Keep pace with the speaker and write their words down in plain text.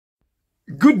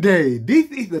Good day.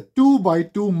 This is the 2 by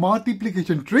 2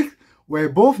 multiplication trick where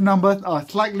both numbers are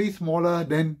slightly smaller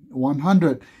than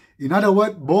 100. In other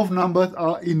words, both numbers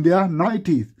are in their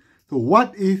 90s. So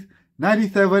what is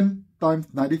 97 times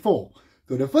 94?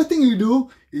 So the first thing you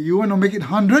do is you want to make it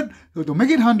 100. So to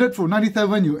make it 100 for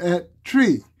 97, you add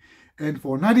 3. And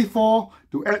for 94,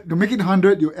 to make it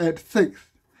 100, you add 6.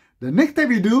 The next step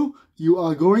you do, you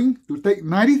are going to take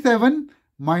 97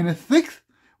 minus 6,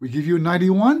 which gives you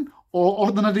 91. Or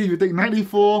alternatively, if you take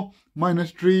 94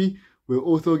 minus 3, will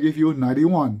also give you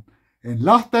 91. And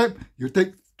last step, you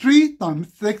take 3 times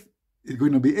 6, is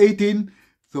going to be 18.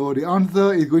 So the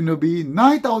answer is going to be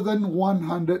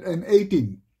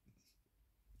 9,118.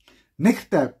 Next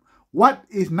step, what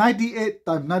is 98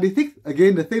 times 96?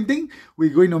 Again, the same thing.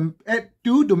 We're going to add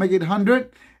 2 to make it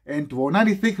 100. And for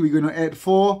 96, we're going to add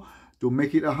 4 to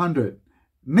make it 100.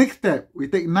 Next step, we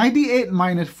take 98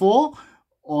 minus 4.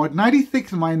 Or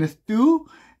 96 minus 2,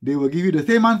 they will give you the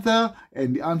same answer,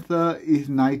 and the answer is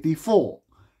 94.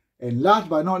 And last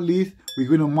but not least, we're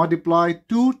going to multiply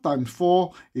 2 times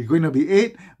 4, it's going to be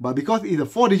 8, but because it's a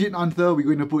 4-digit answer, we're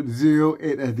going to put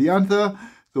 08 as the answer.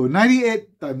 So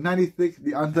 98 times 96,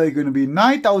 the answer is going to be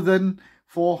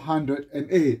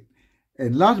 9,408.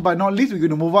 And last but not least, we're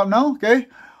going to move up now, okay?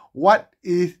 What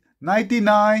is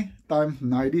 99 times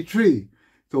 93?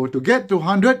 So to get to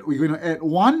 100, we're going to add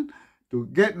 1. To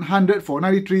get 100 for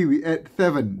 93, we add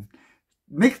 7.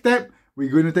 Next step, we're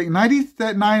going to take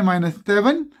 99 minus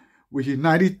 7, which is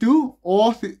 92.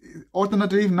 Or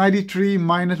alternatively, 93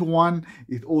 minus 1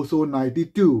 is also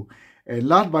 92. And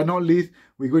last but not least,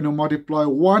 we're going to multiply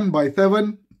 1 by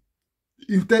 7.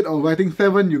 Instead of writing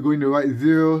 7, you're going to write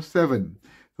 07.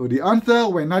 So the answer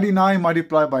when 99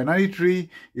 multiplied by 93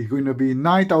 is going to be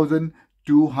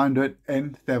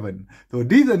 9,207. So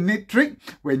this is a neat trick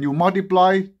when you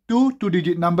multiply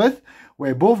two-digit numbers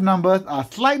where both numbers are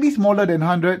slightly smaller than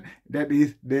 100. That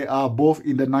is, they are both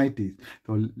in the 90s.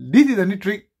 So this is a neat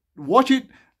trick. Watch it,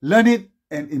 learn it,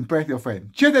 and impress your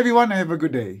friend. Cheers everyone and have a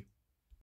good day.